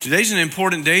Today's an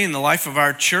important day in the life of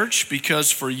our church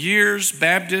because for years,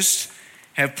 Baptists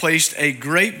have placed a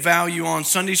great value on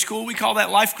Sunday school. We call that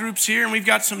life groups here, and we've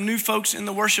got some new folks in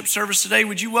the worship service today.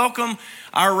 Would you welcome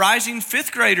our rising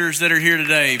fifth graders that are here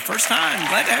today? First time.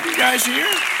 Glad to have you guys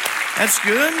here. That's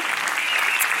good.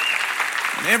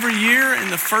 And every year in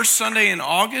the first Sunday in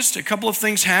August, a couple of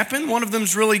things happen. One of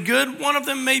them's really good. One of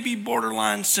them may be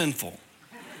borderline sinful.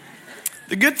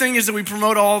 The good thing is that we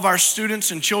promote all of our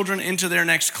students and children into their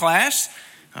next class.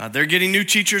 They're getting new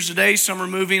teachers today. Some are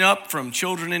moving up from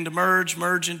children into merge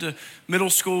into middle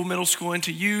school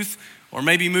into youth, or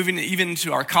maybe moving even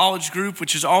into our college group,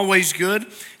 which is always good,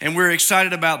 and we're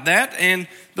excited about that. And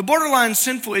the borderline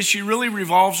sinful issue really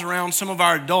revolves around some of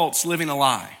our adults living a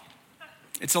lie.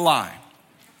 It's a lie.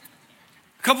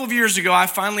 A couple of years ago, I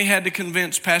finally had to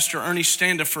convince Pastor Ernie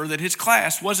Standifer that his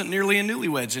class wasn't nearly a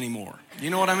newlyweds anymore. You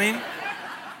know what I mean?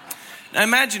 Now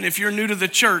imagine if you're new to the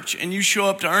church and you show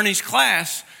up to Ernie's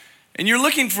class and you're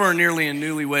looking for a nearly and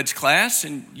newlyweds class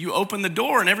and you open the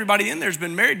door and everybody in there has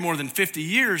been married more than 50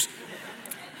 years.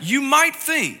 You might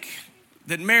think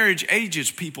that marriage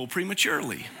ages people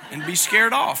prematurely and be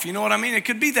scared off. You know what I mean? It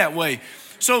could be that way.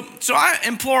 So I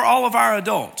implore all of our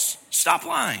adults, stop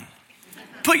lying.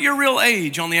 Put your real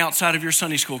age on the outside of your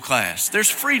Sunday school class. There's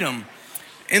freedom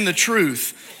in the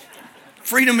truth.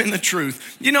 Freedom in the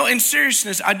truth. You know, in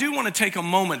seriousness, I do want to take a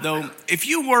moment, though. If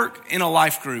you work in a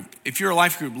life group, if you're a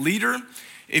life group leader,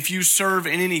 if you serve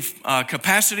in any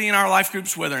capacity in our life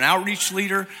groups, whether an outreach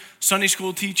leader, Sunday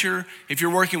school teacher, if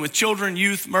you're working with children,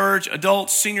 youth, merge,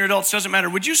 adults, senior adults, doesn't matter.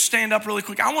 Would you stand up really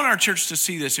quick? I want our church to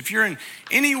see this. If you're in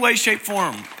any way, shape,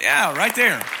 form, yeah, right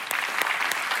there.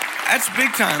 That's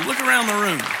big time. Look around the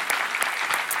room.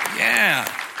 Yeah.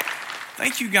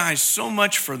 Thank you guys so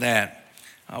much for that.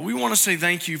 We want to say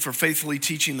thank you for faithfully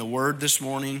teaching the word this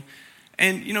morning.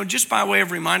 And, you know, just by way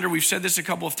of reminder, we've said this a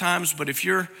couple of times, but if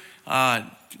you're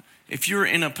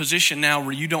in a position now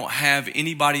where you don't have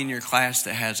anybody in your class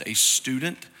that has a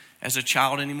student as a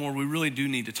child anymore, we really do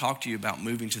need to talk to you about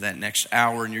moving to that next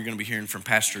hour, and you're going to be hearing from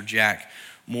Pastor Jack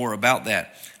more about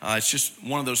that. It's just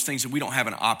one of those things that we don't have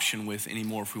an option with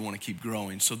anymore if we want to keep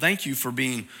growing. So thank you for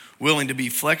being willing to be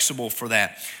flexible for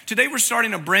that. Today we're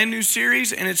starting a brand new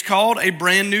series, and it's called A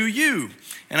Brand New You.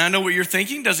 And I know what you're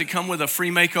thinking. Does it come with a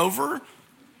free makeover?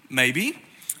 Maybe.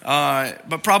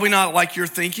 But probably not like you're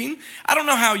thinking. I don't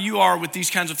know how you are with these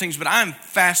kinds of things, but I'm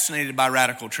fascinated by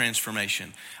radical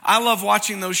transformation. I love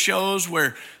watching those shows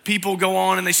where people go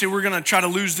on and they say, we're going to try to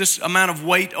lose this amount of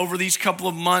weight over these couple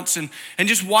of months, and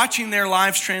just watching their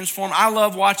lives transform. I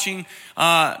love watching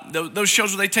those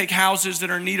shows where they take houses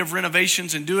that are in need of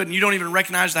renovations and do it, and you don't even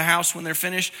recognize the house when they're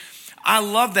finished. I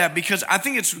love that because I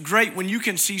think it's great when you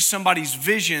can see somebody's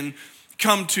vision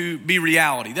come to be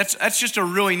reality. That's just a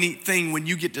really neat thing when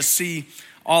you get to see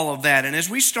all of that. And as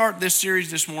we start this series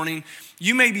this morning,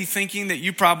 you may be thinking that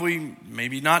you probably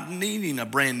maybe not needing a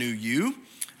brand new you.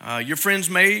 Your friends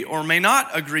may or may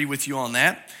not agree with you on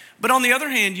that. But on the other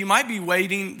hand, you might be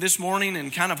waiting this morning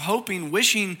and kind of hoping,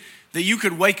 wishing that you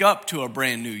could wake up to a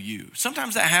brand new you.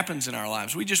 Sometimes that happens in our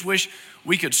lives. We just wish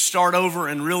we could start over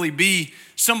and really be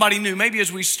somebody new. Maybe as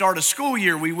we start a school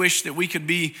year, we wish that we could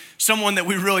be someone that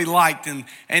we really liked. And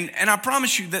I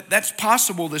promise you that that's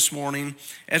possible this morning.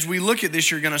 As we look at this,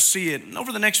 you're going to see it. And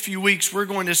over the next few weeks, we're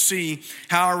going to see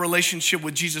how our relationship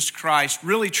with Jesus Christ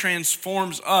really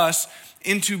transforms us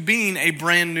into being a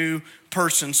brand new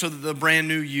person so that the brand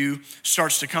new you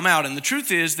starts to come out. And the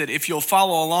truth is that if you'll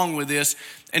follow along with this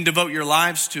and devote your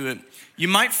lives to it, you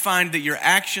might find that your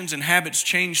actions and habits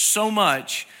change so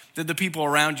much that the people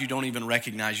around you don't even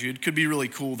recognize you. It could be really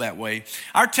cool that way.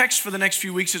 Our text for the next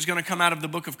few weeks is going to come out of the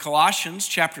book of Colossians,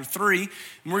 chapter 3.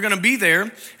 And we're going to be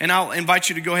there, and I'll invite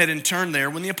you to go ahead and turn there.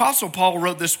 When the Apostle Paul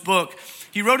wrote this book,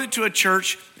 he wrote it to a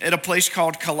church at a place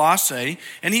called Colossae,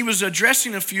 and he was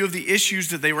addressing a few of the issues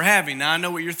that they were having. Now, I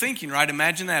know what you're thinking, right?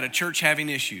 Imagine that, a church having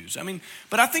issues.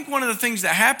 But I think one of the things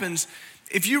that happens,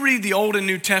 if you read the Old and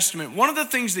New Testament, one of the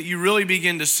things that you really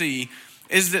begin to see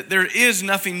is that there is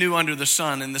nothing new under the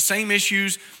sun. And the same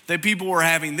issues that people were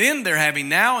having then, they're having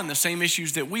now, and the same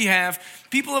issues that we have,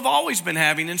 people have always been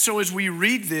having. And so as we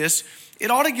read this, it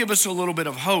ought to give us a little bit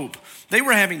of hope. They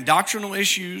were having doctrinal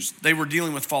issues. They were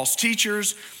dealing with false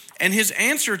teachers. And his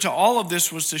answer to all of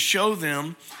this was to show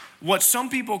them what some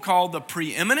people call the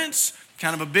preeminence,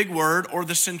 kind of a big word, or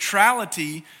the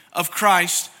centrality of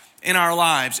Christ in our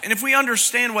lives. And if we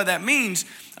understand what that means,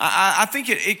 I think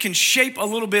it can shape a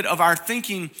little bit of our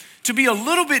thinking to be a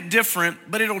little bit different,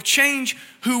 but it'll change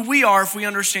who we are if we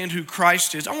understand who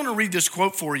Christ is. I want to read this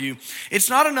quote for you. It's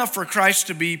not enough for Christ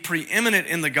to be preeminent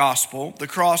in the gospel, the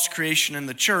cross, creation, and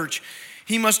the church.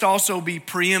 he must also be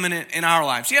preeminent in our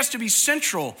lives. He has to be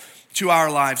central to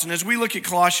our lives. And as we look at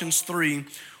Colossians 3,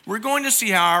 we're going to see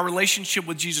how our relationship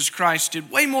with Jesus Christ did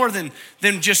way more than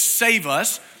just save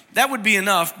us. That would be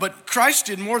enough, but Christ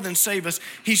did more than save us.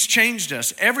 He's changed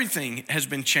us. Everything has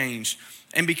been changed.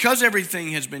 And because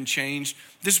everything has been changed,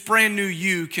 this brand new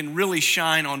you can really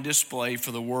shine on display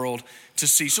for the world to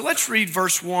see. So let's read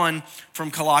verse 1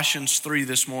 from Colossians 3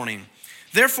 this morning.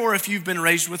 Therefore, if you've been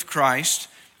raised with Christ,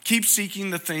 keep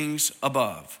seeking the things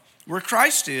above, where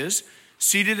Christ is,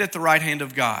 seated at the right hand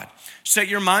of God. Set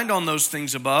your mind on those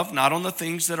things above, not on the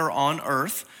things that are on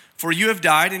earth. For you have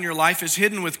died, and your life is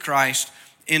hidden with Christ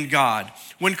in God.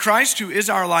 When Christ, who is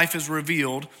our life, is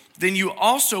revealed, then you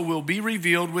also will be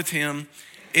revealed with him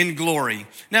in glory.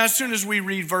 Now, as soon as we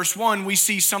read verse 1, we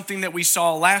see something that we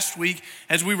saw last week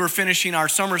as we were finishing our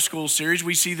summer school series.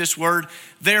 We see this word,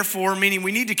 therefore, meaning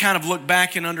we need to kind of look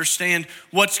back and understand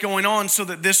what's going on so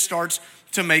that this starts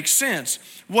to make sense.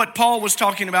 What Paul was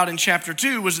talking about in chapter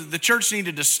 2 was that the church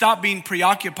needed to stop being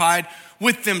preoccupied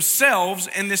with themselves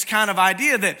and this kind of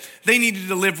idea that they needed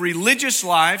to live religious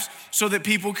lives so that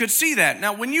people could see that.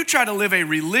 Now, when you try to live a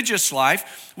religious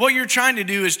life, what you're trying to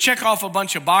do is check off a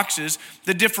bunch of boxes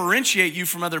that differentiate you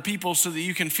from other people so that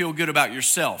you can feel good about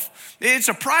yourself. It's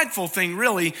a prideful thing,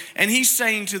 really, and he's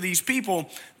saying to these people,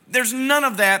 there's none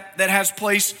of that has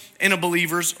place in a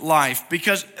believer's life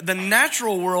because the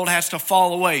natural world has to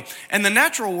fall away, and the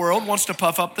natural world wants to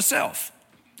puff up the self.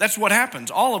 That's what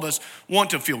happens. All of us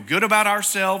want to feel good about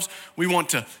ourselves. We want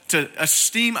to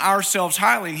esteem ourselves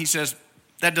highly. And he says,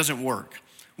 that doesn't work.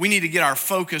 We need to get our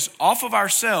focus off of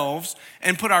ourselves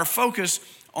and put our focus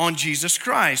on Jesus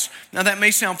Christ. Now that may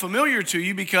sound familiar to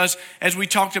you because as we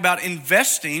talked about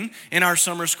investing in our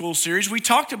summer school series, we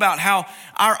talked about how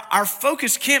our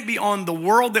focus can't be on the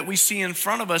world that we see in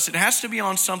front of us. It has to be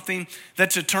on something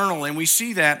that's eternal, and we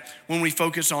see that when we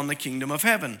focus on the kingdom of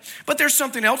heaven. But there's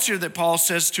something else here that Paul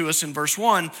says to us in verse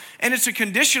 1, and it's a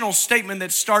conditional statement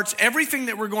that starts everything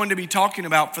that we're going to be talking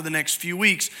about for the next few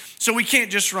weeks, so we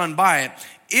can't just run by it.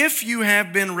 If you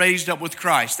have been raised up with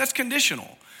Christ, that's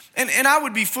conditional. And I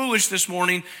would be foolish this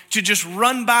morning to just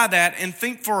run by that and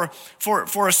think for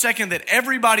a second that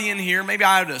everybody in here, maybe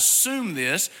I would assume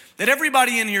this, that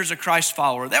everybody in here is a Christ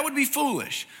follower. That would be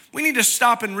foolish. We need to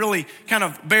stop and really kind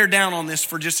of bear down on this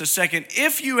for just a second.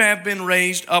 If you have been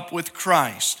raised up with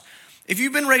Christ, if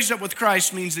you've been raised up with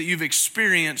Christ means that you've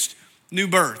experienced new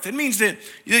birth. It means that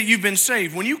you've been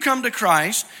saved. When you come to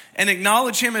Christ and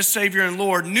acknowledge him as Savior and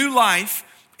Lord, new life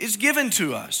is given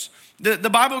to us.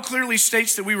 The Bible clearly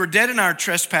states that we were dead in our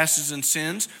trespasses and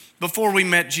sins before we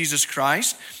met Jesus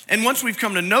Christ. And once we've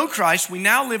come to know Christ, we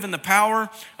now live in the power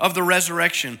of the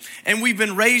resurrection. And we've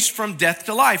been raised from death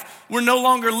to life. We're no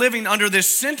longer living under this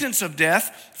sentence of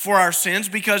death for our sins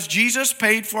because Jesus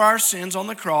paid for our sins on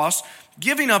the cross,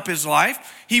 giving up his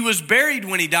life. He was buried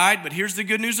when he died, but here's the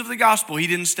good news of the gospel. He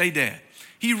didn't stay dead.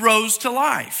 He rose to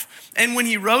life. And when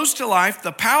he rose to life,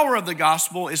 the power of the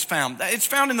gospel is found. It's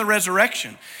found in the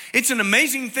resurrection. It's an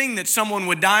amazing thing that someone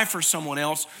would die for someone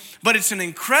else, but it's an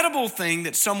incredible thing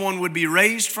that someone would be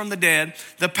raised from the dead.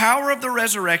 The power of the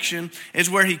resurrection is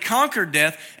where he conquered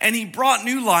death and he brought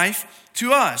new life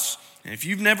to us. And if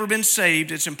you've never been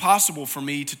saved, it's impossible for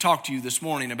me to talk to you this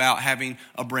morning about having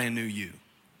a brand new you.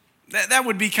 That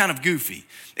would be kind of goofy.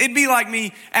 It'd be like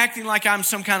me acting like I'm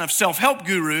some kind of self-help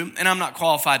guru, and I'm not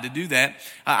qualified to do that.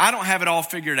 I don't have it all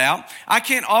figured out. I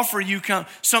can't offer you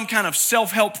some kind of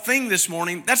self-help thing this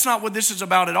morning. That's not what this is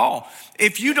about at all.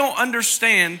 If you don't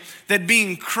understand that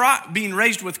being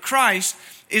raised with Christ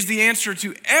is the answer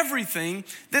to everything,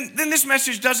 then this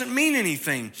message doesn't mean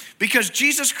anything, because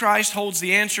Jesus Christ holds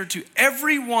the answer to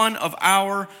every one of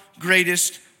our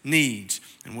greatest needs.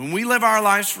 And when we live our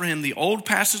lives for him, the old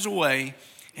passes away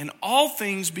and all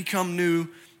things become new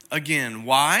again.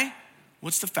 Why?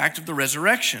 What's the fact of the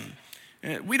resurrection?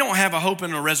 We don't have a hope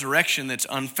in a resurrection that's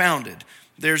unfounded.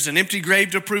 There's an empty grave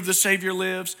to prove the Savior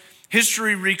lives.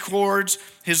 History records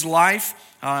his life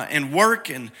and work,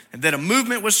 and that a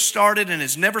movement was started and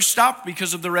has never stopped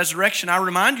because of the resurrection. I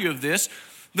remind you of this.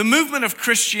 The movement of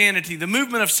Christianity, the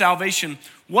movement of salvation,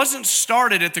 wasn't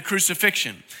started at the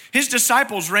crucifixion. His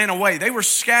disciples ran away. They were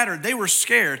scattered. They were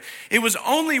scared. It was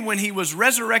only when he was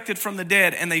resurrected from the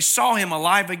dead and they saw him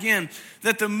alive again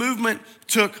that the movement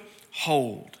took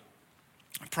hold.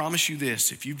 I promise you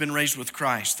this, if you've been raised with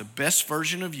Christ, the best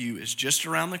version of you is just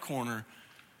around the corner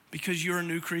because you're a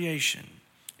new creation.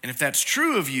 And if that's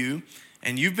true of you,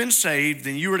 and you've been saved,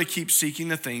 then you are to keep seeking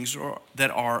the things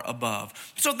that are above.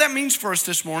 So that means for us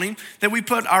this morning that we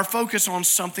put our focus on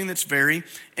something that's very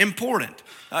important.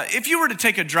 If you were to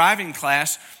take a driving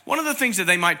class, one of the things that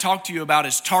they might talk to you about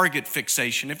is target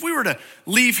fixation. If we were to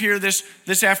leave here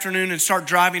this afternoon and start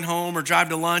driving home or drive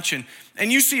to lunch and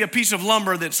you see a piece of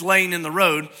lumber that's laying in the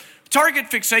road, target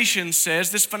fixation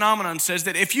says, this phenomenon says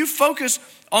that if you focus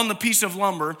on the piece of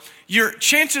lumber, your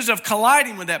chances of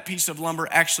colliding with that piece of lumber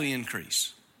actually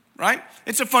increase, right?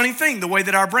 It's a funny thing, the way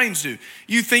that our brains do.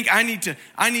 You think, I need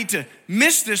to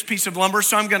miss this piece of lumber,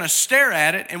 so I'm gonna stare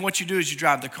at it, and what you do is you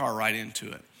drive the car right into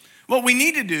it. What we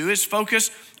need to do is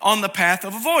focus on the path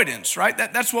of avoidance, right?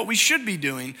 That's what we should be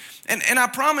doing. And I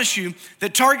promise you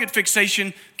that target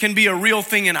fixation can be a real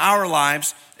thing in our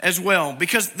lives as well,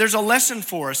 because there's a lesson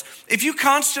for us. If you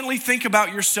constantly think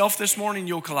about yourself this morning,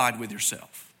 you'll collide with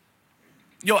yourself.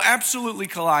 You'll absolutely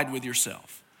collide with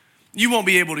yourself. You won't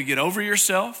be able to get over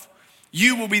yourself.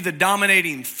 You will be the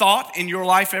dominating thought in your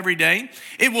life every day.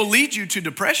 It will lead you to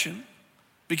depression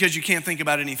because you can't think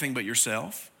about anything but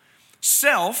yourself.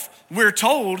 Self, we're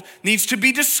told, needs to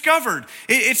be discovered.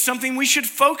 It's something we should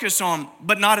focus on,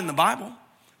 but not in the Bible.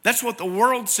 That's what the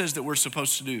world says that we're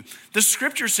supposed to do. The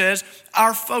scripture says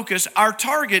our focus, our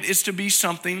target is to be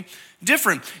something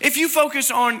different. If you focus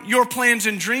on your plans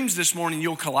and dreams this morning,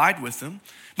 you'll collide with them.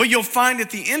 But you'll find at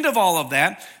the end of all of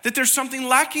that there's something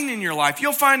lacking in your life.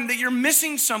 You'll find that you're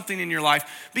missing something in your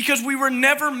life because we were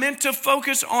never meant to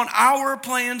focus on our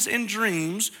plans and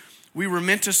dreams. We were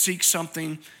meant to seek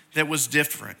something that was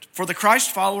different. For the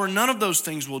Christ follower, none of those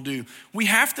things will do. We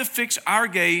have to fix our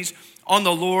gaze on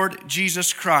the Lord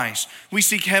Jesus Christ. We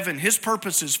seek heaven, his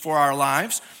purposes for our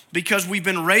lives, because we've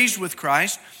been raised with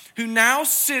Christ, who now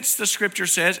sits, the scripture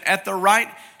says, at the right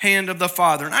hand of the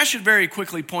Father. And I should very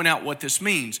quickly point out what this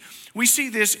means. We see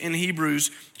this in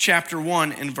Hebrews chapter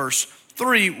 1 and verse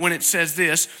 3 when it says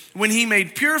this: when he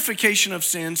made purification of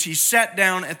sins, he sat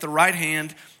down at the right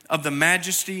hand of the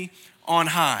majesty on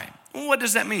high. Well, what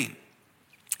does that mean?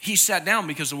 He sat down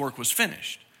because the work was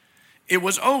finished. It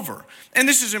was over. And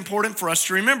this is important for us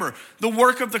to remember. The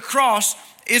work of the cross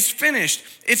is finished.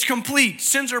 It's complete.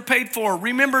 Sins are paid for.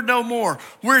 Remembered no more.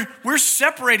 We're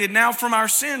separated now from our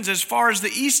sins as far as the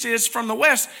east is from the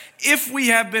west if we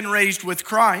have been raised with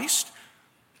Christ,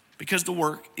 because the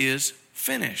work is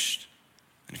finished.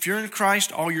 And if you're in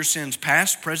Christ, all your sins,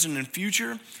 past, present, and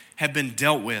future, have been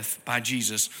dealt with by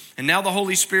Jesus. And now the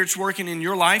Holy Spirit's working in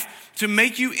your life to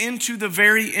make you into the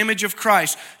very image of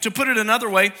Christ. To put it another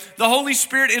way, the Holy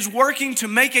Spirit is working to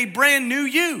make a brand new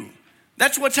you.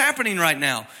 That's what's happening right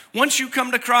now. Once you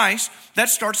come to Christ, that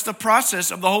starts the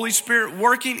process of the Holy Spirit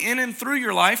working in and through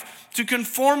your life to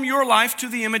conform your life to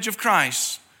the image of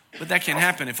Christ. But that can't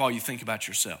happen if all you think about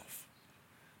yourself.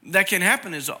 That can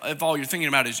happen if all you're thinking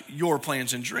about is your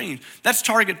plans and dreams. That's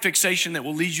target fixation that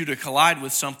will lead you to collide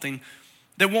with something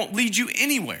that won't lead you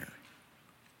anywhere.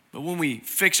 But when we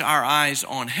fix our eyes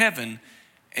on heaven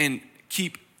and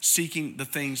keep seeking the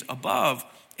things above,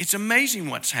 it's amazing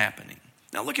what's happening.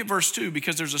 Now look at verse 2,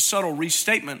 because there's a subtle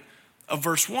restatement of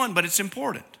verse 1, but it's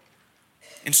important.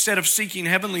 Instead of seeking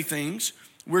heavenly things,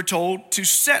 we're told to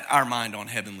set our mind on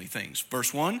heavenly things.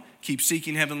 Verse 1, keep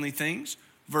seeking heavenly things.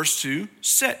 Verse 2,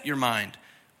 set your mind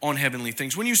on heavenly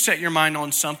things. When you set your mind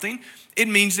on something, it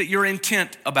means that you're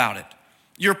intent about it.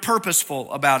 You're purposeful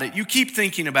about it. You keep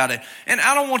thinking about it. And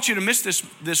I don't want you to miss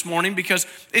this morning, because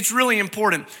it's really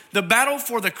important. The battle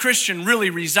for the Christian really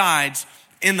resides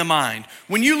in the mind.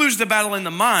 When you lose the battle in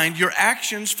the mind, your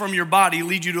actions from your body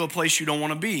lead you to a place you don't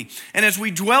want to be. And as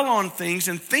we dwell on things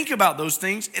and think about those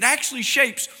things, it actually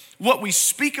shapes what we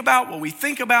speak about, what we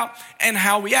think about, and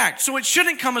how we act. So it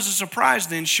shouldn't come as a surprise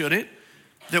then, should it,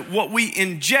 that what we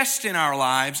ingest in our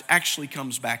lives actually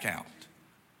comes back out.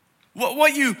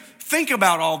 What you think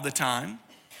about all the time,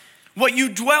 what you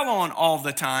dwell on all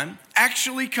the time,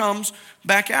 actually comes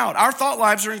back out. Our thought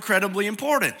lives are incredibly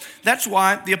important. That's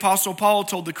why the Apostle Paul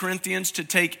told the Corinthians to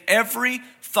take every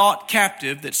thought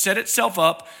captive that set itself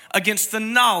up against the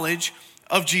knowledge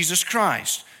of Jesus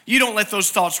Christ. You don't let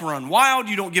those thoughts run wild.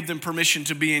 You don't give them permission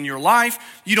to be in your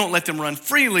life. You don't let them run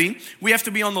freely. We have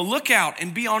to be on the lookout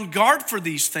and be on guard for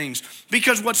these things,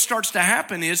 because what starts to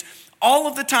happen is all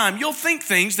of the time you'll think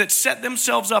things that set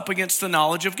themselves up against the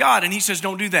knowledge of God. And he says,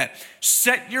 don't do that.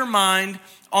 Set your mind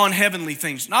on heavenly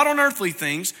things, not on earthly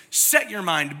things. Set your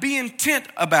mind. Be intent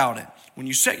about it. When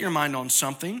you set your mind on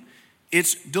something,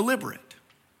 it's deliberate.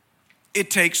 It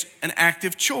takes an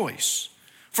active choice.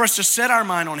 For us to set our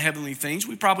mind on heavenly things,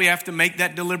 we probably have to make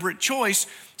that deliberate choice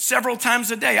several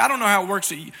times a day. I don't know how it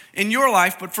works in your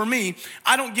life, but for me,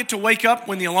 I don't get to wake up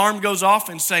when the alarm goes off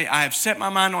and say, I have set my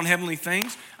mind on heavenly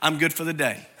things, I'm good for the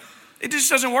day. It just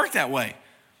doesn't work that way.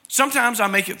 Sometimes I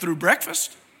make it through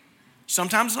breakfast,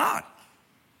 sometimes not.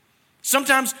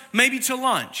 Sometimes maybe to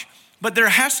lunch. But there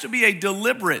has to be a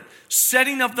deliberate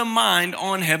setting of the mind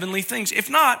on heavenly things.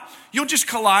 If not, you'll just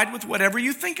collide with whatever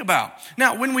you think about.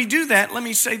 Now, when we do that, let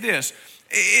me say this.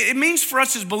 It means for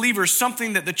us as believers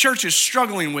something that the church is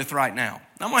struggling with right now.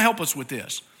 I'm going to help us with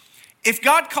this. If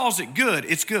God calls it good,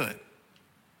 it's good.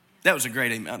 That was a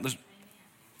great amen.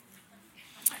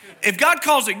 If God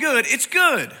calls it good, it's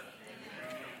good.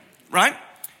 Right?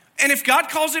 And if God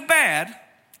calls it bad,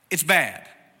 it's bad.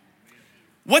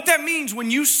 What that means when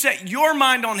you set your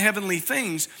mind on heavenly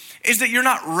things is that you're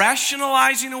not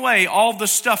rationalizing away all the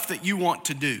stuff that you want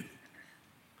to do.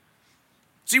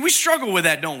 See, we struggle with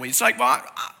that, don't we? It's like, well,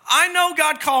 I know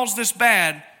God calls this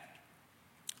bad,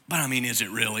 but I mean, is it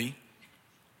really?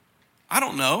 I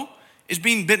don't know. Is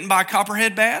being bitten by a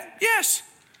copperhead bad? Yes.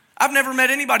 I've never met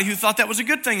anybody who thought that was a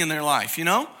good thing in their life, you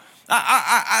know?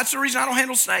 That's the reason I don't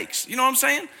handle snakes. You know what I'm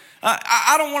saying?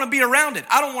 I don't want to be around it.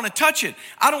 I don't want to touch it.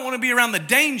 I don't want to be around the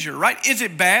danger, right? Is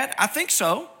it bad? I think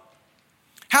so.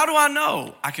 How do I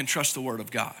know? I can trust the word of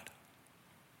God.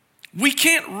 We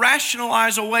can't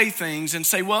rationalize away things and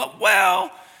say,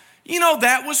 well, you know,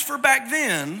 that was for back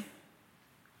then,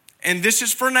 and this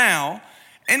is for now,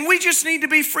 and we just need to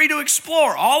be free to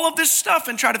explore all of this stuff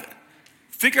and try to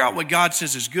figure out what God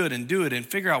says is good and do it, and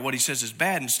figure out what he says is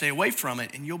bad and stay away from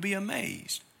it, and you'll be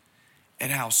amazed at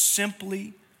how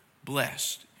simply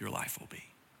blessed your life will be.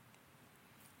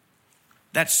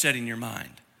 That's setting your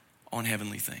mind on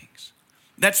heavenly things.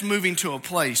 That's moving to a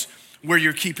place where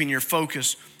you're keeping your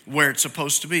focus where it's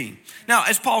supposed to be. Now,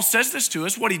 as Paul says this to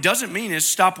us, what he doesn't mean is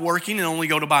stop working and only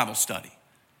go to Bible study.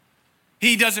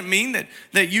 He doesn't mean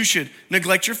that you should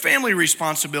neglect your family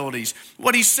responsibilities.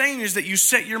 What he's saying is that you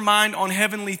set your mind on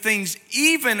heavenly things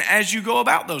even as you go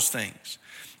about those things.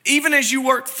 Even as you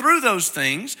work through those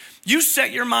things, you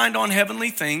set your mind on heavenly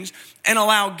things and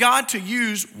allow God to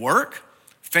use work,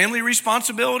 family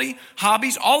responsibility,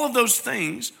 hobbies, all of those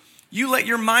things. You let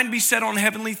your mind be set on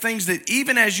heavenly things that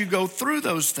even as you go through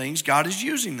those things, God is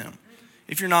using them.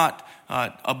 If you're not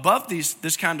above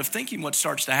this kind of thinking, what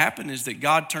starts to happen is that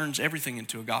God turns everything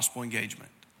into a gospel engagement.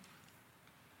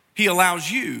 He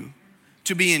allows you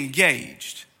to be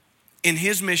engaged in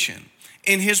his mission,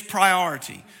 in his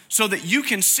priority, so that you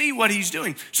can see what he's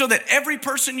doing. So that every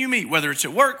person you meet, whether it's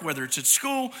at work, whether it's at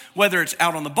school, whether it's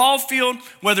out on the ball field,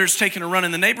 whether it's taking a run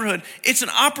in the neighborhood, it's an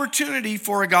opportunity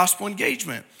for a gospel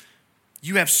engagement.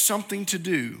 You have something to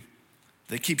do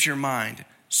that keeps your mind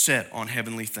set on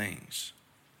heavenly things.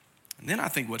 And then I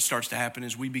think what starts to happen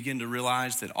is we begin to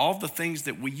realize that all the things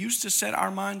that we used to set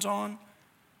our minds on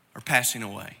are passing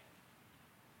away.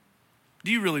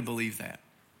 Do you really believe that?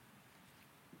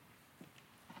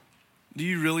 Do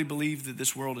you really believe that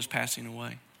this world is passing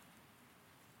away?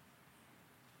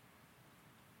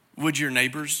 Would your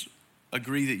neighbors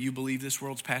agree that you believe this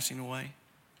world's passing away?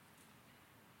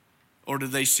 Or do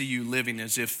they see you living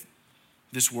as if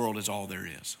this world is all there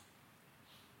is?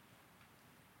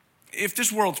 If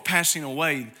this world's passing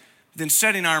away, then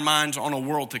setting our minds on a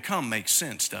world to come makes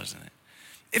sense, doesn't it?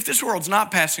 If this world's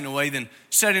not passing away, then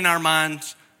setting our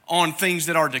minds on things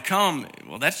that are to come,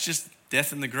 well, that's just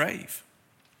death in the grave.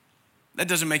 That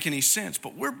doesn't make any sense,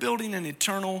 but we're building an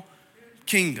eternal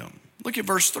kingdom. Look at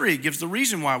verse 3. It gives the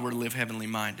reason why we're to live heavenly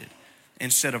minded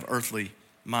instead of earthly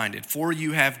minded. For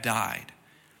you have died,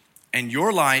 and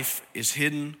your life is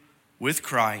hidden with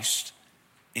Christ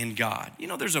in God. You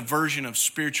know, there's a version of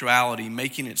spirituality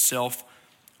making itself,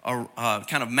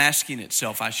 kind of masking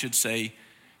itself, I should say,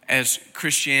 as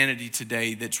Christianity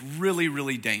today that's really,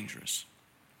 really dangerous.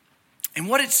 And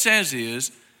what it says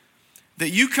is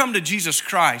that you come to Jesus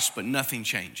Christ, but nothing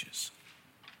changes.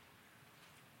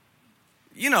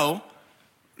 You know,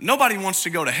 nobody wants to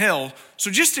go to hell, so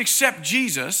just accept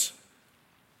Jesus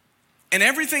and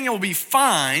everything will be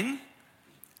fine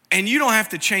and you don't have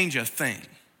to change a thing.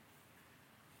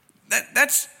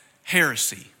 That's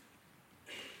heresy.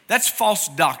 That's false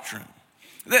doctrine.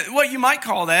 What you might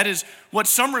call that is what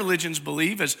some religions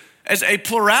believe as a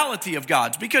plurality of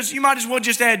gods, because you might as well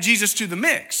just add Jesus to the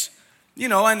mix. You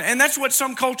know, and that's what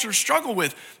some cultures struggle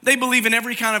with. They believe in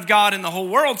every kind of God in the whole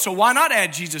world, so why not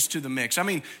add Jesus to the mix? I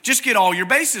mean, just get all your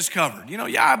bases covered. You know,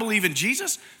 yeah, I believe in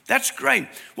Jesus. That's great.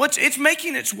 It's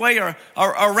making its way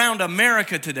around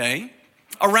America today,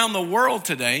 around the world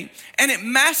today, and it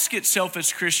masks itself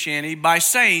as Christianity by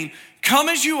saying, come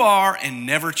as you are and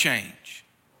never change.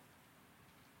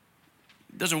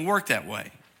 doesn't work that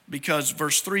way because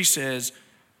verse 3 says,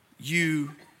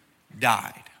 you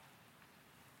died.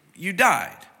 You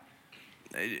died.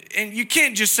 And you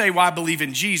can't just say, well, I believe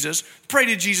in Jesus. Pray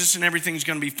to Jesus and everything's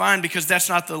going to be fine, because that's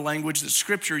not the language that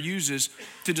Scripture uses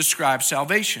to describe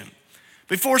salvation.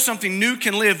 Before something new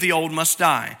can live, the old must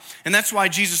die. And that's why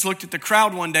Jesus looked at the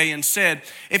crowd one day and said,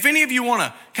 if any of you want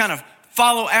to kind of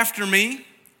follow after me,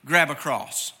 grab a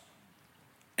cross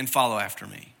and follow after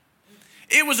me.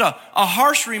 It was a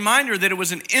harsh reminder that it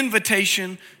was an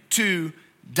invitation to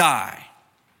die.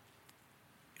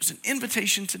 It was an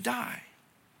invitation to die.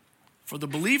 For the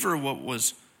believer, what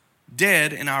was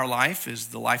dead in our life is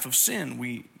the life of sin.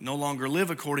 We no longer live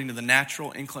according to the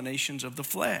natural inclinations of the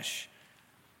flesh.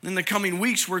 In the coming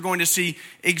weeks, we're going to see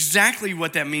exactly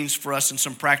what that means for us in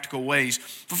some practical ways.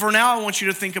 But for now, I want you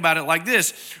to think about it like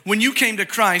this. When you came to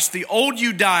Christ, the old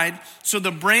you died so the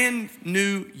brand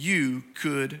new you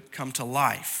could come to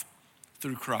life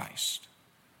through Christ.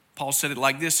 Paul said it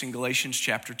like this in Galatians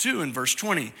chapter 2 and verse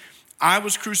 20. I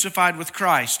was crucified with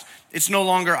Christ. It's no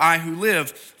longer I who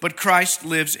live, but Christ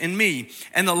lives in me.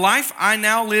 And the life I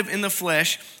now live in the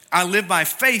flesh, I live by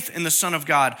faith in the Son of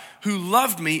God, who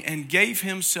loved me and gave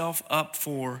himself up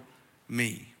for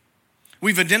me.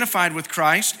 We've identified with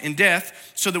Christ in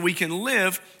death so that we can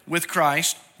live with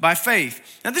Christ by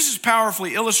faith. Now, this is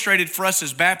powerfully illustrated for us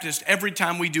as Baptists every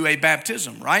time we do a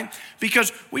baptism, right?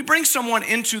 Because we bring someone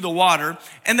into the water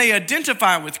and they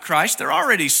identify with Christ. They're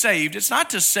already saved. It's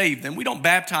not to save them. We don't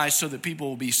baptize so that people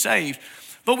will be saved.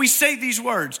 But we say these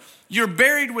words: you're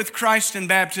buried with Christ in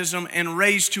baptism and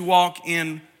raised to walk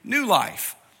in new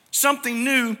life. Something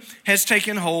new has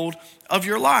taken hold of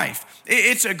your life.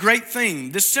 It's a great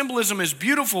thing. This symbolism is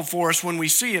beautiful for us when we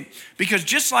see it, because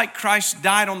just like Christ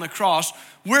died on the cross,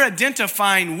 we're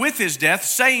identifying with his death,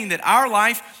 saying that our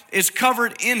life is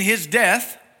covered in his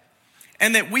death,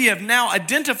 and that we have now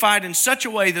identified in such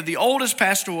a way that the old has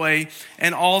passed away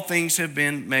and all things have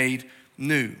been made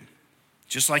new.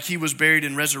 Just like he was buried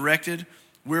and resurrected,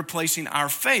 we're placing our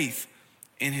faith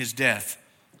in his death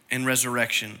and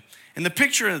resurrection. And the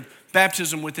picture of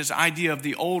baptism with this idea of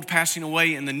the old passing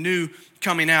away and the new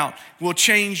coming out will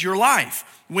change your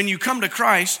life. When you come to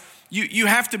Christ, you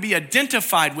have to be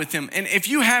identified with him. And if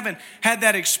you haven't had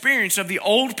that experience of the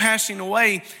old passing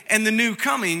away and the new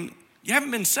coming, you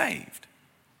haven't been saved.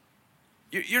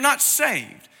 You're not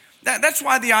saved. That's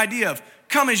why the idea of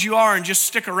come as you are and just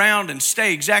stick around and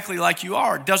stay exactly like you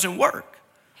are doesn't work.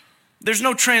 There's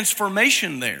no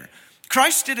transformation there.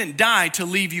 Christ didn't die to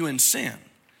leave you in sin.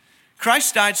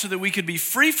 Christ died so that we could be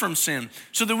free from sin,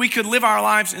 so that we could live our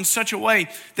lives in such a way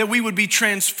that we would be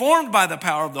transformed by the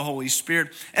power of the Holy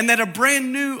Spirit, and that a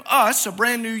brand new us, a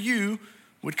brand new you,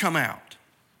 would come out.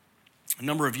 A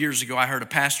number of years ago, I heard a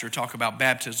pastor talk about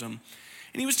baptism,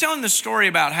 and he was telling this story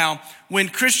about how when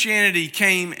Christianity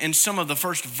came and some of the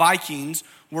first Vikings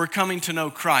were coming to know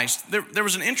Christ, there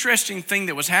was an interesting thing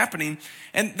that was happening,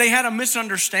 and they had a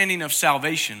misunderstanding of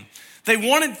salvation. They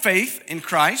wanted faith in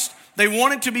Christ. They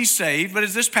wanted to be saved, but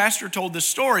as this pastor told this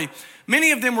story,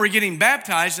 many of them were getting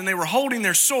baptized and they were holding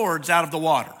their swords out of the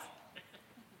water.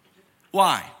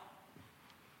 Why?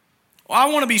 Well,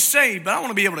 I want to be saved, but I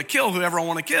want to be able to kill whoever I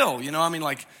want to kill. You know, I mean,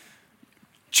 like,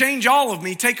 change all of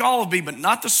me, take all of me, but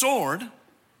not the sword.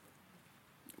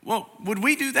 Well, would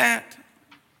we do that?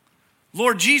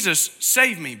 Lord Jesus,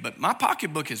 save me, but my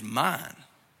pocketbook is mine,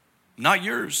 not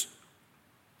yours.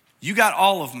 You got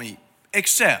all of me,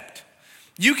 except...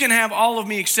 You can have all of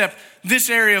me except this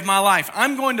area of my life.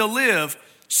 I'm going to live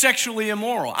sexually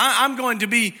immoral. I'm going to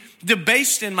be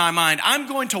debased in my mind. I'm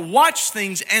going to watch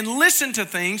things and listen to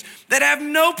things that have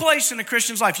no place in a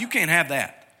Christian's life. You can't have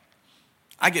that.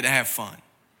 I get to have fun.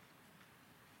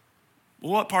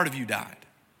 Well, what part of you died?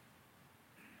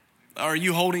 Are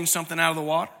you holding something out of the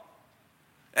water?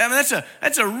 I mean,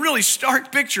 that's a really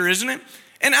stark picture, isn't it?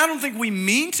 And I don't think we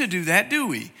mean to do that, do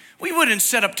we? We wouldn't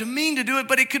set up to mean to do it,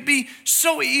 but it could be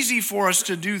so easy for us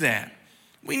to do that.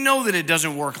 We know that it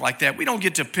doesn't work like that. We don't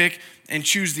get to pick and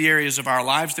choose the areas of our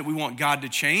lives that we want God to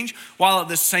change, while at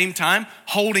the same time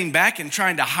holding back and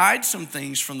trying to hide some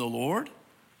things from the Lord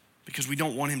because we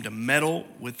don't want him to meddle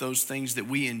with those things that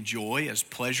we enjoy as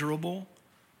pleasurable.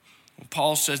 Well,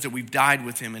 Paul says that we've died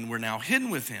with him and we're now hidden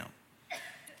with him.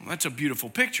 Well, that's a beautiful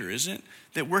picture, isn't it?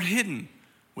 That we're hidden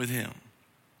with him.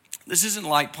 This isn't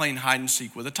like playing hide and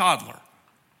seek with a toddler.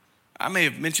 I may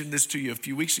have mentioned this to you a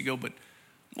few weeks ago, but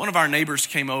one of our neighbors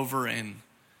came over and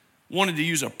wanted to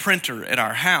use a printer at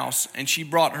our house, and she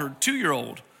brought her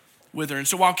 2-year-old with her. And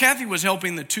so while Kathy was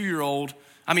helping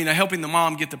the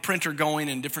mom get the printer going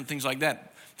and different things like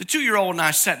that, the 2-year-old and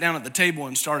I sat down at the table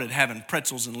and started having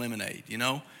pretzels and lemonade,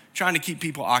 trying to keep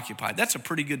people occupied. That's a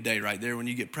pretty good day right there when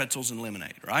you get pretzels and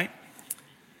lemonade, right?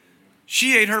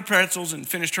 She ate her pretzels and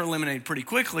finished her lemonade pretty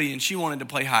quickly, and she wanted to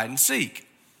play hide and seek.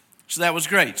 So that was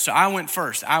great. So I went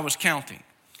first. I was counting.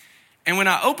 And when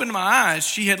I opened my eyes,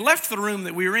 she had left the room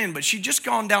that we were in, but she'd just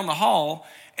gone down the hall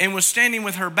and was standing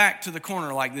with her back to the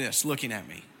corner like this, looking at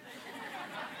me.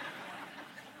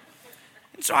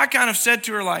 And so I kind of said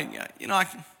to her like,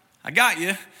 I got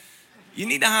you. You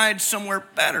need to hide somewhere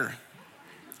better.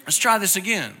 Let's try this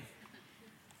again.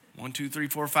 1, 2, 3,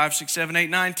 4, 5, 6, 7, 8,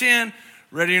 9, 10.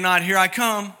 Ready or not, here I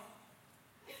come.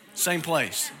 Same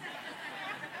place.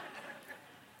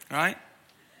 Right?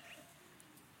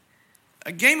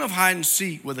 A game of hide and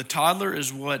seek with a toddler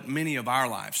is what many of our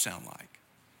lives sound like.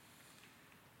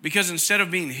 Because instead of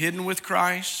being hidden with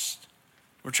Christ,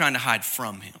 we're trying to hide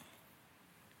from him.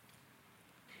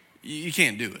 You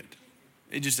can't do it.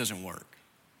 It just doesn't work.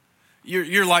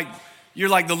 You're like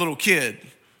the little kid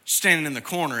standing in the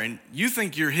corner and you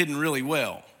think you're hidden really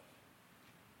well.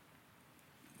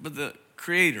 But the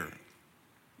Creator,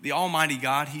 the Almighty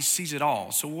God, he sees it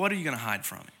all. So what are you going to hide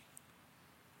from him?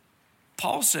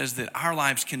 Paul says that our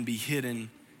lives can be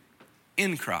hidden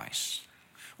in Christ.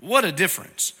 What a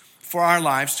difference for our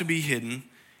lives to be hidden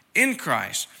in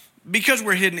Christ. Because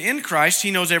we're hidden in Christ,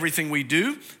 he knows everything we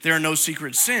do. There are no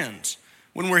secret sins.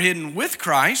 When we're hidden with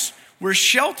Christ, we're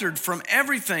sheltered from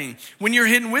everything. When you're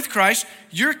hidden with Christ,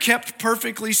 you're kept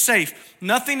perfectly safe.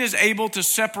 Nothing is able to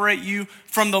separate you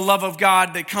from the love of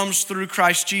God that comes through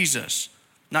Christ Jesus.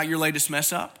 Not your latest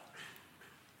mess up,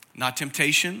 not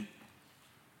temptation,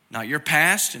 not your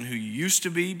past and who you used to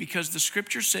be, because the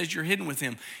scripture says you're hidden with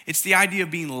him. It's the idea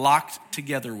of being locked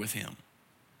together with him.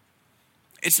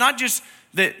 It's not just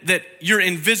that you're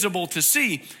invisible to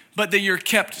see, but that you're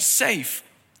kept safe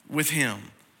with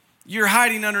him. You're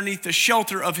hiding underneath the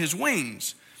shelter of his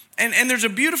wings. And there's a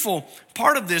beautiful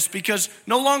part of this, because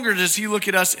no longer does he look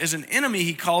at us as an enemy.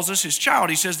 He calls us his child.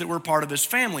 He says that we're part of his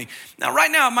family. Now,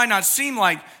 right now, it might not seem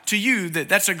like to you that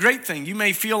that's a great thing. You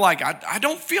may feel like, I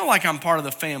don't feel like I'm part of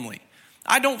the family.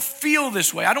 I don't feel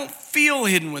this way. I don't feel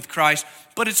hidden with Christ,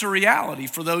 but it's a reality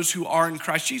for those who are in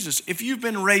Christ Jesus. If you've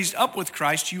been raised up with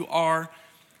Christ, you are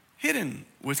hidden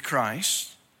with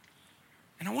Christ.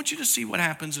 And I want you to see what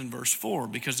happens in verse 4,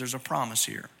 because there's a promise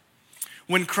here.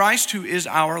 When Christ, who is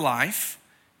our life,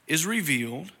 is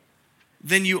revealed,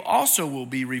 then you also will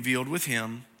be revealed with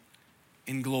him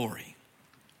in glory.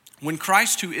 When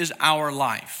Christ, who is our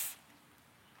life.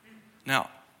 Now,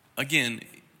 again,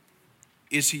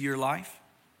 is he your life?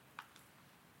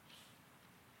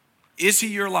 Is he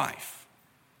your life?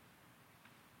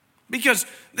 Because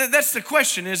that's the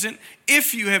question, isn't it?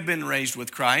 If you have been raised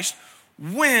with Christ,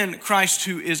 when Christ,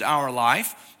 who is our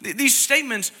life, these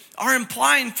statements are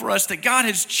implying for us that God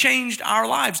has changed our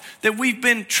lives, that we've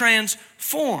been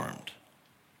transformed.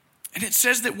 And it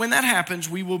says that when that happens,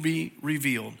 we will be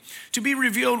revealed. To be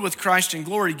revealed with Christ in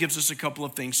glory gives us a couple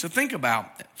of things to think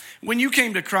about. When you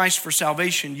came to Christ for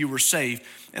salvation, you were saved.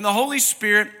 And the Holy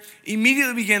Spirit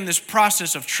immediately began this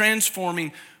process of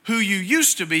transforming who you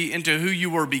used to be into who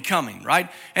you were becoming, right?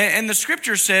 And the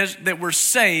scripture says that we're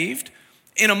saved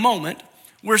in a moment.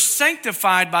 We're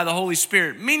sanctified by the Holy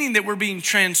Spirit, meaning that we're being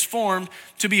transformed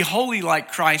to be holy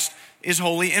like Christ is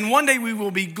holy. And one day we will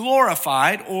be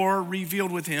glorified or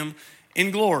revealed with him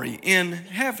in glory in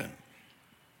heaven.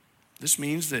 This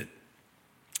means that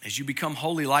as you become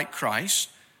holy like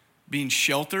Christ, being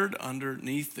sheltered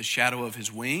underneath the shadow of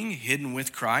his wing, hidden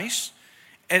with Christ,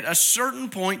 at a certain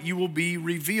point you will be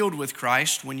revealed with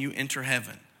Christ when you enter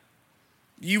heaven.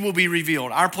 You will be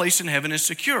revealed. Our place in heaven is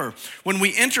secure. When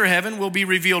we enter heaven, we'll be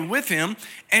revealed with him,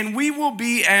 and we will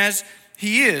be as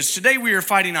he is. Today we are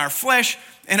fighting our flesh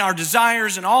and our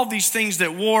desires and all these things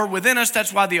that war within us.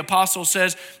 That's why the apostle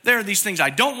says, there are these things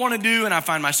I don't want to do, and I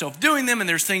find myself doing them, and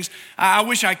there's things I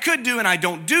wish I could do, and I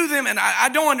don't do them, and I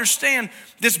don't understand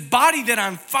this body that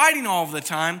I'm fighting all the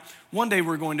time. One day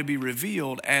we're going to be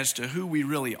revealed as to who we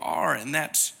really are, and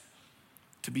that's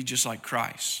to be just like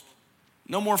Christ.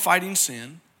 No more fighting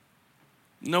sin.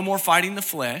 No more fighting the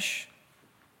flesh.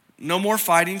 No more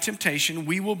fighting temptation.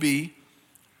 We will be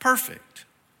perfect.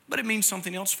 But it means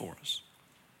something else for us.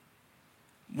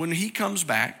 When he comes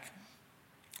back,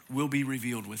 we'll be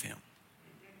revealed with him.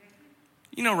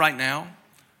 You know, right now,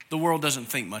 the world doesn't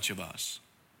think much of us.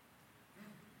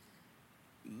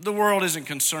 The world isn't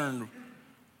concerned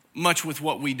much with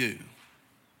what we do.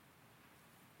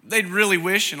 They'd really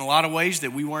wish in a lot of ways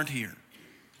that we weren't here.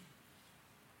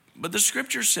 But the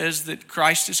scripture says that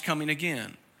Christ is coming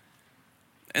again,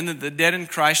 and that the dead in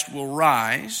Christ will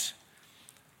rise,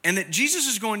 And that Jesus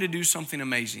is going to do something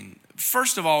amazing.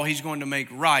 First of all, he's going to make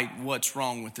right what's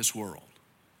wrong with this world.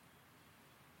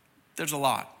 There's a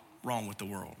lot wrong with the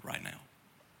world right now.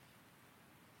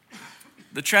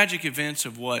 The tragic events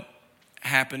of what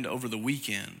happened over the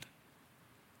weekend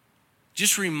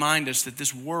just remind us that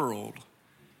this world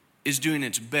is doing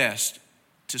its best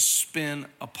to spin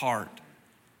apart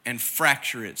and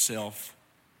fracture itself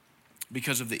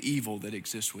because of the evil that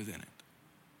exists within it.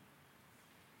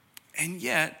 And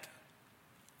yet,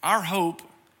 our hope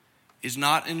is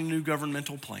not in a new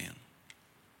governmental plan.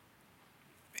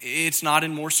 It's not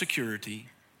in more security.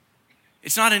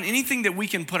 It's not in anything that we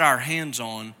can put our hands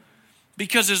on,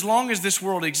 because as long as this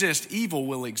world exists, evil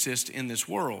will exist in this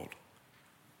world.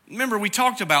 Remember, we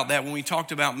talked about that when we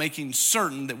talked about making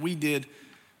certain that we did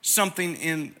something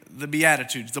in the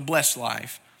Beatitudes, the blessed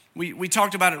life. We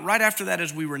talked about it right after that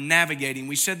as we were navigating.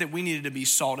 We said that we needed to be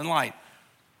salt and light.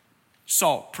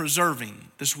 Salt, preserving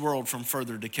this world from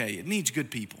further decay. It needs good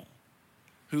people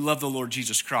who love the Lord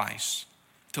Jesus Christ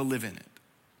to live in it.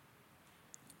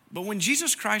 But when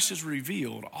Jesus Christ is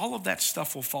revealed, all of that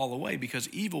stuff will fall away because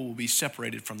evil will be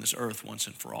separated from this earth once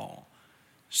and for all.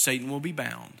 Satan will be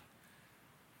bound.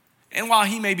 And while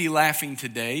he may be laughing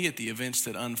today at the events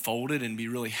that unfolded and be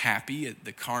really happy at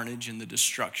the carnage and the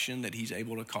destruction that he's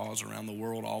able to cause around the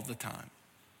world all the time,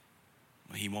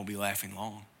 well, he won't be laughing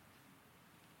long.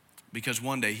 Because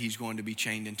one day he's going to be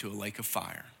chained into a lake of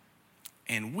fire.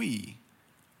 And we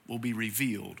will be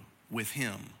revealed with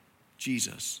him,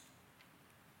 Jesus,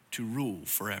 to rule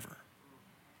forever.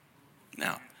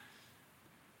 Now,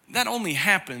 that only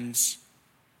happens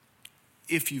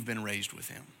if you've been raised with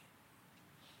him.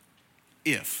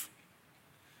 If.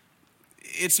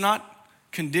 It's not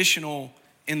conditional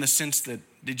in the sense that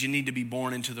did you need to be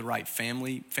born into the right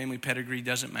family? Family pedigree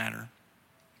doesn't matter.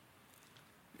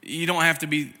 You don't have to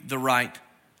be the right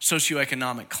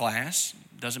socioeconomic class.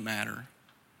 Doesn't matter.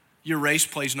 Your race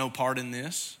plays no part in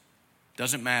this.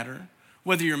 Doesn't matter.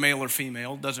 Whether you're male or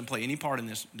female doesn't play any part in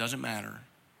this. Doesn't matter.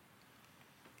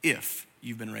 If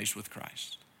you've been raised with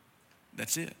Christ.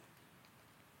 That's it.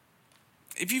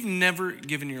 If you've never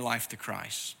given your life to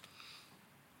Christ,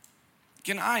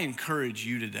 can I encourage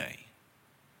you today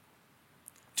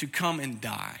to come and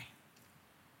die?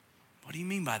 What do you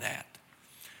mean by that?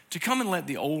 To come and let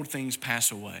the old things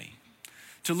pass away.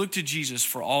 To look to Jesus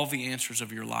for all the answers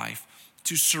of your life.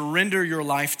 To surrender your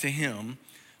life to him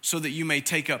so that you may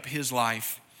take up his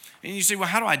life. And you say, well,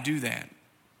 how do I do that?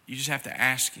 You just have to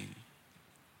ask him.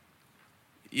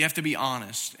 You have to be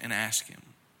honest and ask him.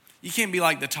 You can't be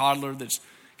like the toddler that's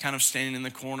kind of standing in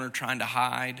the corner trying to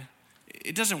hide.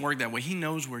 It doesn't work that way. He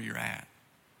knows where you're at.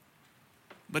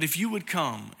 But if you would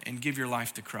come and give your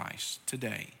life to Christ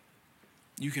today,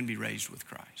 you can be raised with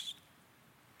Christ.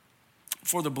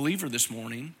 For the believer this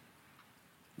morning,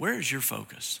 where is your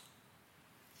focus?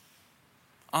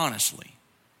 Honestly,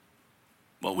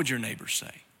 what would your neighbors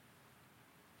say?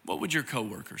 What would your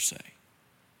coworkers say?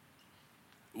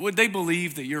 Would they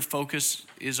believe that your focus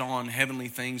is on heavenly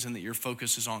things and that your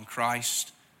focus is on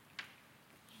Christ?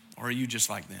 Or are you just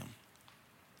like them?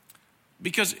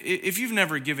 Because if you've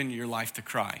never given your life to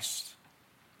Christ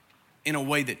in a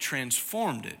way that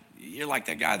transformed it, you're like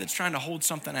that guy that's trying to hold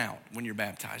something out when you're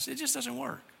baptized. It just doesn't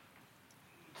work.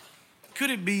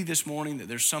 Could it be this morning that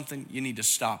there's something you need to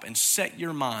stop and set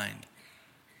your mind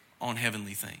on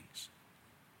heavenly things?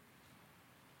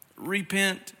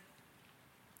 Repent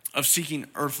of seeking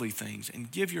earthly things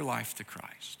and give your life to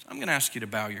Christ. I'm going to ask you to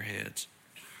bow your heads.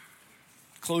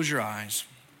 Close your eyes.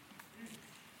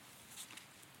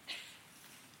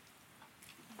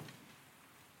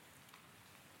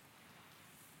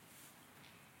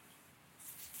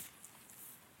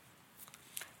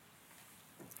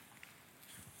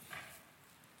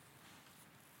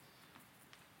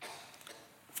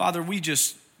 Father, we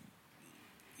just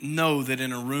know that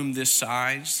in a room this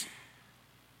size,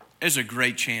 there's a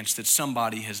great chance that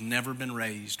somebody has never been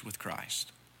raised with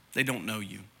Christ. They don't know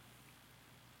you.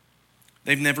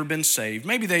 They've never been saved.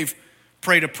 Maybe they've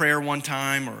prayed a prayer one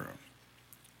time or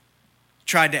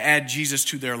tried to add Jesus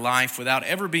to their life without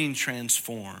ever being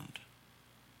transformed.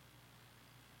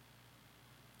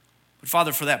 But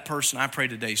Father, for that person, I pray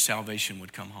today salvation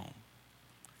would come home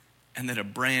and that a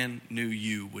brand new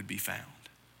you would be found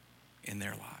in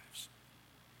their lives.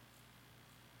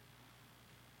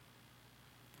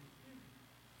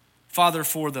 Father,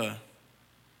 for the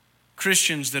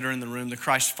Christians that are in the room, the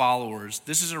Christ followers,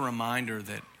 this is a reminder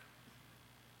that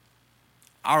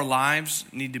our lives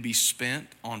need to be spent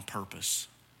on purpose.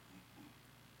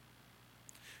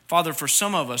 Father, for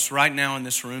some of us right now in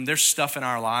this room, there's stuff in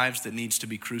our lives that needs to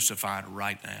be crucified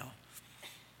right now.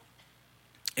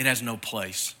 It has no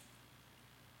place.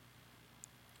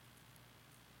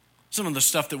 Some of the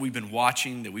stuff that we've been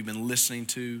watching, that we've been listening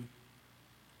to,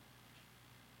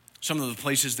 some of the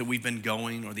places that we've been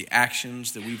going, or the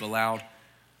actions that we've allowed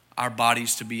our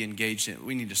bodies to be engaged in,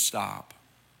 we need to stop.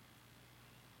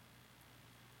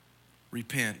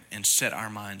 Repent and set our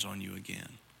minds on you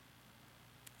again.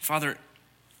 Father,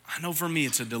 I know for me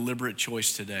it's a deliberate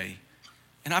choice today,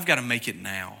 and I've got to make it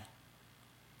now.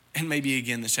 And maybe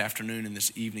again this afternoon and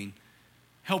this evening.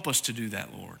 Help us to do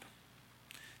that, Lord.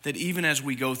 That even as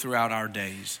we go throughout our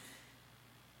days,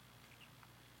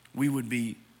 we would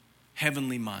be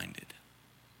heavenly minded.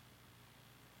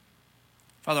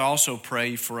 Father, I also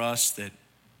pray for us that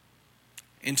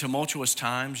in tumultuous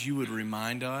times you would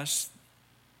remind us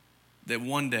that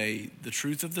one day the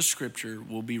truth of the Scripture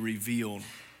will be revealed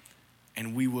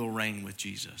and we will reign with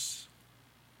Jesus.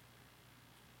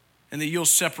 And that you'll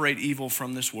separate evil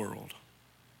from this world.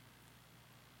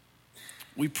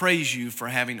 We praise you for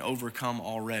having overcome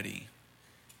already,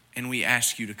 and we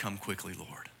ask you to come quickly,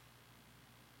 Lord,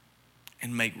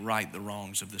 and make right the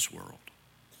wrongs of this world.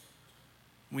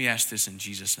 We ask this in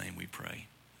Jesus' name we pray.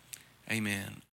 Amen.